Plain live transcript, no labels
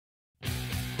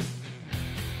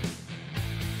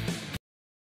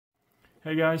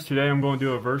Hey guys, today I'm going to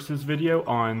do a versus video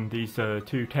on these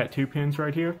two tattoo pins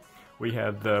right here. We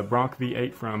have the Bronc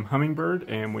V8 from Hummingbird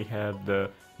and we have the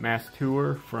Mast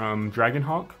Tour from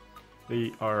Dragonhawk.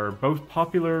 They are both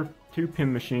popular two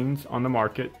pin machines on the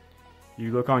market.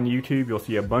 You look on YouTube, you'll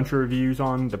see a bunch of reviews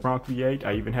on the Bronc V8.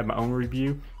 I even have my own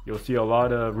review. You'll see a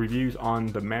lot of reviews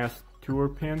on the Mast Tour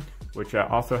pin, which I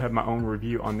also have my own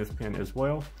review on this pin as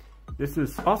well. This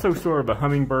is also sort of a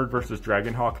Hummingbird versus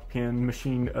Dragonhawk pin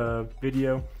machine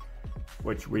video,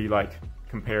 which we like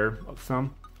compare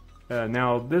some.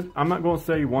 Now, this I'm not going to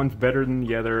say one's better than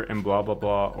the other and blah blah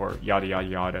blah or yada yada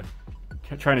yada.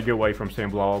 Trying to get away from saying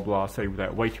blah blah blah. I say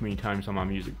that way too many times on my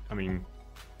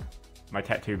my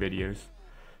tattoo videos.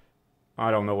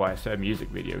 I don't know why I said music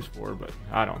videos for, but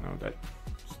I don't know, that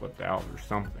slipped out or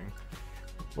something.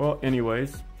 Well,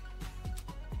 anyways.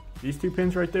 These two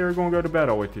pins right there are going to go to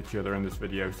battle with each other in this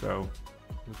video, so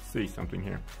let's see something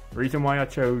here. The reason why I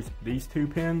chose these two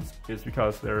pins is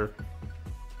because they're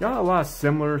got a lot of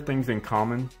similar things in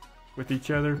common with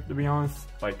each other, to be honest.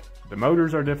 Like, the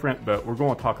motors are different, but we're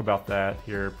going to talk about that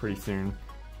here pretty soon.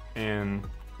 And,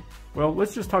 well,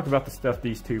 let's just talk about the stuff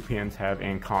these two pins have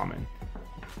in common.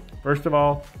 First of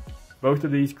all, both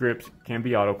of these grips can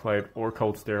be autoclaved or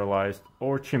cold sterilized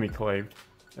or chimiclaved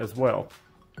as well.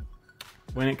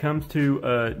 When it comes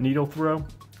to needle throw,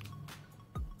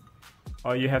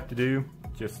 all you have to do,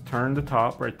 just turn the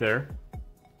top right there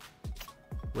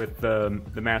with the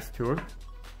Mast Tour.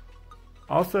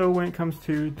 Also, when it comes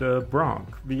to the Bronc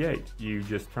V8, you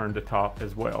just turn the top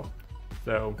as well.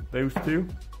 So those two,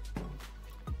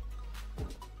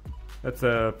 that's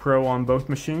a pro on both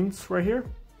machines right here.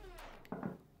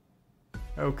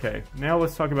 Okay, now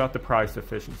let's talk about the price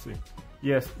efficiency.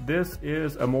 Yes, this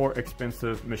is a more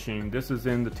expensive machine. This is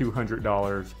in the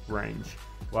 $200 range,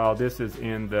 while this is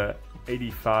in the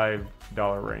 $85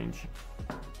 range.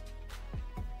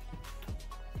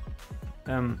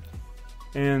 And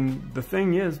the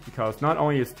thing is, because not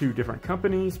only is two different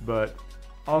companies, but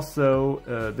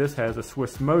also this has a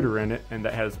Swiss motor in it, and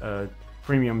that has a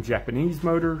premium Japanese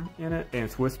motor in it,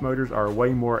 and Swiss motors are way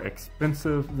more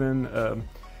expensive than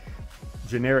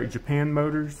generic Japan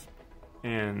motors.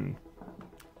 And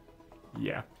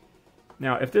yeah.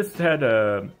 Now, if this had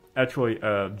actually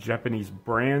a Japanese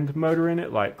brand motor in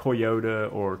it, like Toyota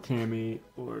or Kami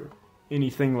or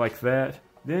anything like that,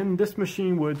 then this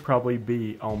machine would probably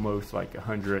be almost like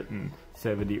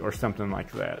 170 or something like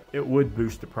that. It would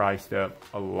boost the price up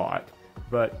a lot,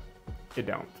 but it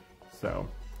don't. So,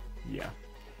 yeah.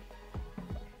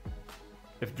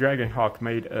 If Dragonhawk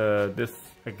made this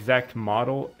exact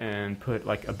model and put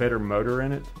like a better motor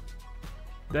in it,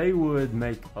 they would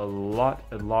make a lot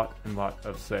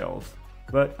of sales.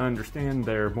 But understand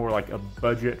they're more like a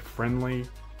budget-friendly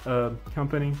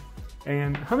company.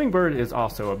 And Hummingbird is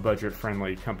also a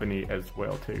budget-friendly company as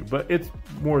well too. But it's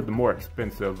the more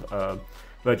expensive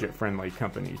budget-friendly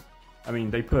companies. I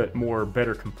mean, they put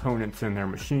better components in their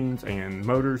machines and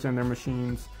motors in their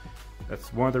machines.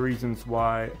 That's one of the reasons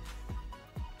why.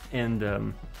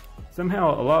 And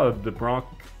somehow a lot of the Bronc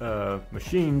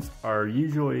machines are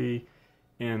usually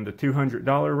in the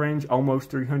 $200 range,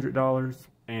 almost $300,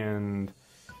 and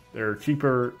their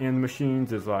cheaper end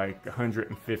machines is like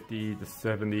 150 to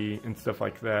 70 and stuff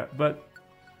like that. But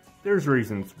there's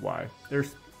reasons why.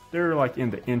 They're like in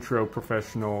the intro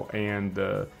professional and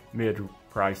the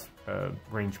mid-price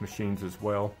range machines as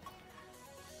well.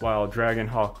 While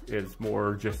Dragonhawk is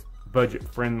more just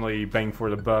budget-friendly, bang for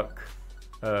the buck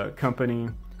company.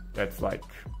 That's like,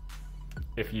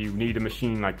 if you need a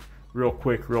machine like real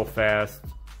quick, real fast,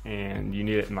 and you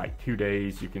need it in like 2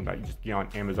 days, you can like just get on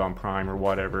Amazon Prime or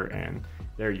whatever, and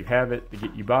there you have it to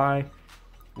get you by.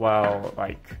 While,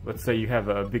 like, let's say you have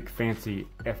a big fancy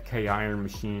FK iron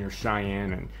machine or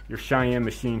Cheyenne, and your Cheyenne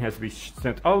machine has to be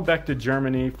sent all back to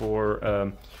Germany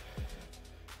for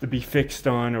to be fixed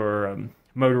on, or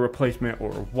motor replacement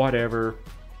or whatever,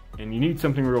 and you need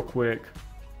something real quick.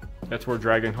 That's where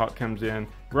Dragonhawk comes in.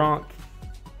 Bronc,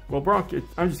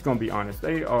 I'm just going to be honest,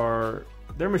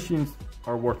 their machines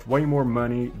are worth way more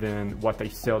money than what they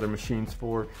sell their machines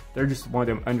for. They're just one of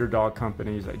them underdog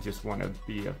companies that just want to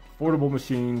be affordable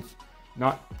machines,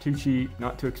 not too cheap,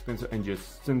 not too expensive, and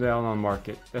just send it out on the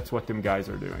market. That's what them guys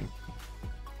are doing.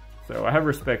 So I have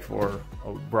respect for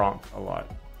Bronc a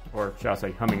lot, or shall I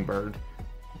say Hummingbird.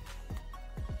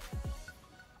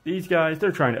 These guys,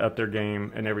 they're trying to up their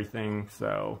game and everything,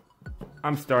 so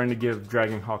I'm starting to give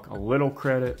Dragonhawk a little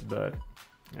credit, but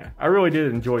yeah, I really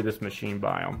did enjoy this machine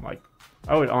buy. Like,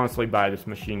 I would honestly buy this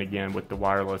machine again with the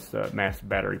wireless Mast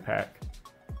battery pack.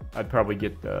 I'd probably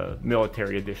get the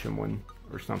military edition one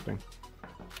or something.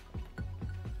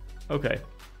 Okay,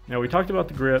 Now we talked about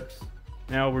the grips.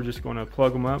 Now we're just going to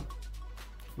plug them up,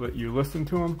 let you listen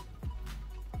to them.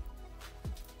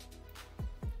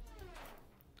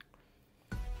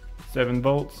 Seven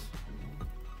volts.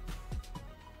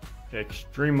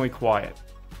 Extremely quiet.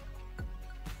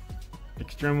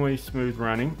 Extremely smooth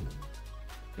running.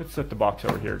 Let's set the box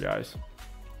over here, guys.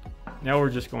 Now we're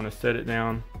just going to set it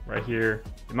down right here.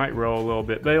 It might roll a little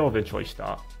bit, but it'll eventually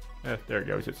stop. There it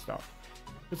goes, it stopped.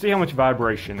 Let's see how much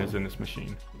vibration is in this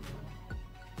machine.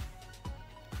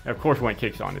 Now, of course, when it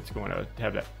kicks on, it's going to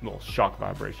have that little shock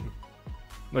vibration.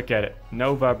 Look at it,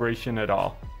 no vibration at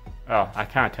all. Oh, I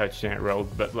kind of touched it and it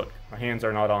rolled, but look, my hands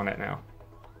are not on it now.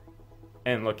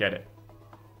 And look at it.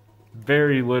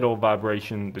 Very little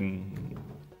vibration.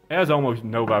 It has almost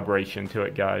no vibration to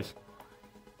it, guys.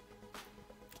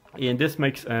 And this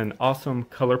makes an awesome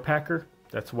color packer.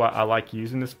 That's what I like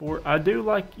using this for. I do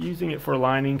like using it for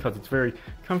lining because it's very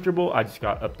comfortable. I just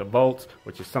got up the volts,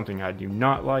 which is something I do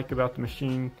not like about the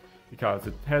machine because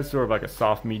it has sort of like a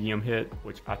soft medium hit,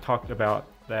 which I talked about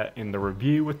that in the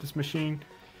review with this machine.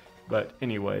 But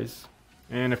anyways,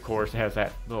 and of course it has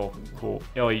that little cool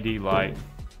LED light.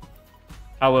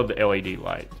 I love the LED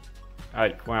light.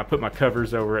 When I put my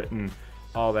covers over it and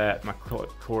all that, my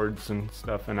cords and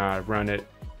stuff, and I run it,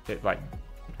 it like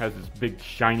has this big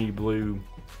shiny blue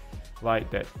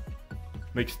light that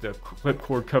makes the clip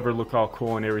cord cover look all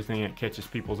cool and everything. It catches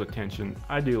people's attention.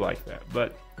 I do like that,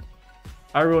 but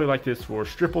I really like this for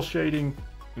stipple shading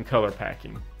and color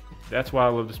packing. That's why I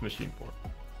love this machine for.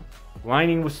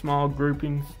 Lining with small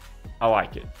groupings, I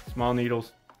like it. Small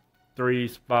needles,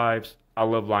 3s, 5s, I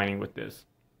love lining with this.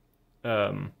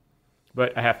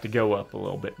 But I have to go up a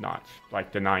little bit notch,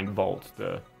 like the 9 volts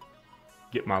to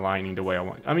get my lining the way I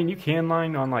want. I mean, you can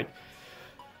line on like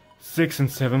 6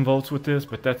 and 7 volts with this,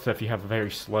 but that's if you have a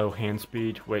very slow hand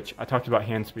speed, which I talked about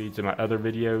hand speeds in my other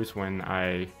videos when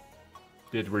I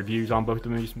did reviews on both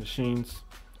of these machines.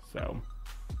 So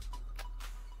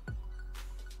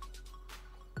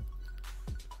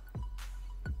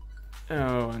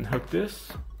unhook this.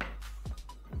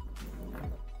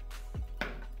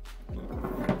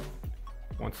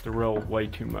 Wants to roll way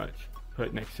too much. Put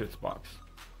it next to its box.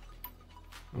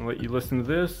 I'll let you listen to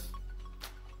this.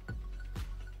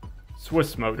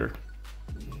 Swiss motor.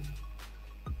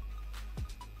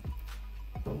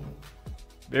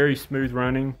 Very smooth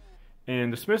running.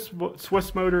 And the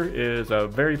Swiss motor is a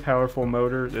very powerful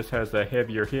motor. This has a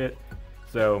heavier hit.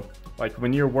 So like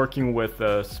when you're working with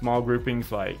small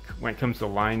groupings, like when it comes to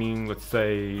lining, let's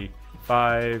say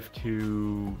 5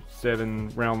 to 7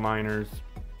 round liners,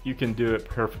 you can do it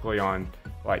perfectly on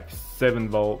like 7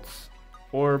 volts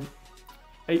or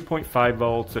 8.5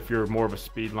 volts if you're more of a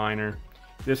speed liner.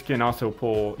 This can also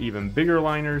pull even bigger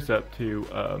liners up to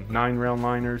 9 round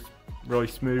liners, really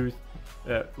smooth.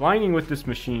 Lining with this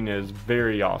machine is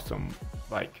very awesome,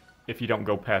 like if you don't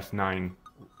go past 9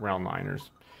 round liners.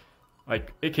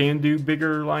 Like it can do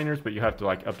bigger liners, but you have to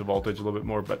like up the voltage a little bit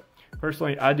more. But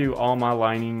personally, I do all my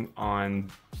lining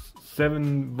on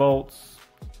 7 volts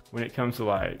when it comes to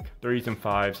like 3s and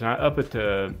 5s, and I up it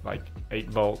to like 8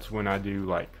 volts when I do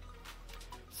like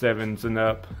 7s and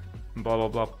up, and blah blah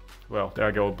blah. Well, there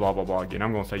I go with blah blah blah again.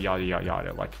 I'm gonna say yada yada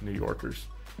yada like New Yorkers.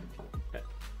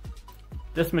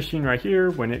 This machine right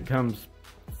here, when it comes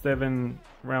 7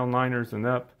 round liners and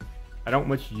up, I don't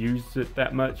much use it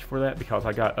that much for that because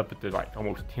I got up at the like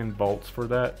almost 10 volts for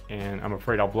that, and I'm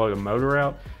afraid I'll blow the motor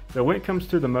out. So when it comes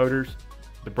to the motors,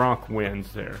 the Bronc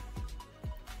wins there.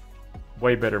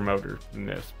 Way better motor than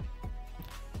this.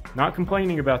 Not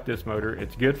complaining about this motor,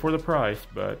 it's good for the price,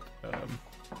 but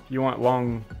if you want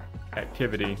long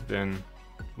activity, then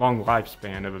long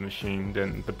lifespan of a machine,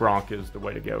 then the Bronc is the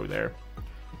way to go there.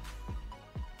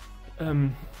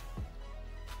 The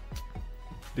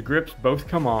grips both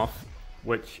come off,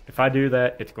 which if I do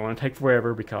that, it's going to take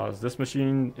forever because this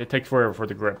machine, it takes forever for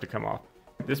the grip to come off.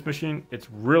 This machine, it's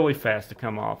really fast to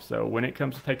come off, so when it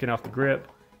comes to taking off the grip,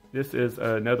 this is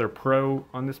another pro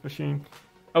on this machine.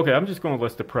 Okay, I'm just going to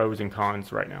list the pros and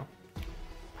cons right now.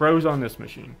 Pros on this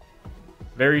machine.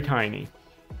 Very tiny.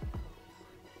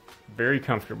 Very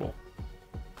comfortable.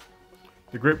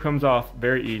 The grip comes off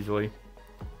very easily.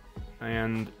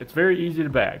 And it's very easy to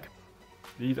bag.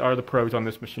 These are the pros on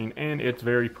this machine, and it's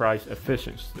very price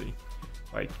efficiency.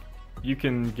 Like, you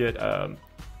can get,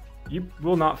 you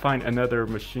will not find another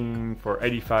machine for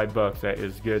 85 bucks that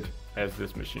is good as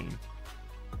this machine.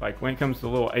 Like when it comes to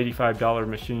little $85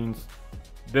 machines,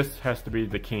 this has to be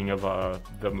the king of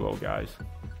them little guys.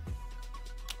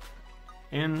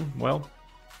 And well,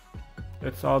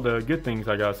 that's all the good things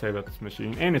I gotta say about this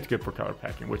machine. And it's good for color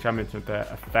packing, which I mentioned that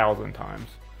 1,000 times.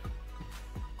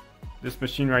 This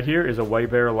machine right here is a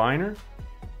Waybear liner.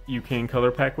 You can color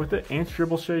pack with it and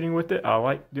scribble shading with it. I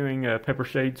like doing pepper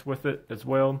shades with it as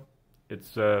well.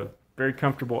 It's very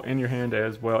comfortable in your hand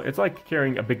as well. It's like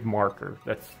carrying a big marker.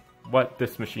 That's what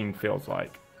this machine feels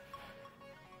like,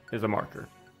 is a marker.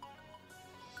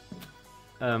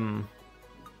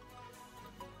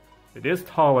 It is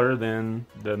taller than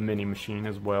the mini machine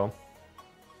as well.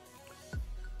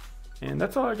 And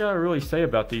that's all I gotta really say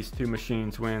about these two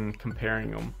machines when comparing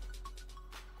them.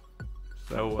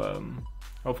 So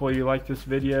hopefully you like this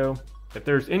video. If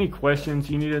there's any questions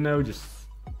you need to know, just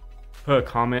put a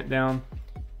comment down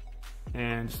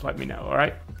and just let me know,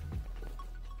 alright?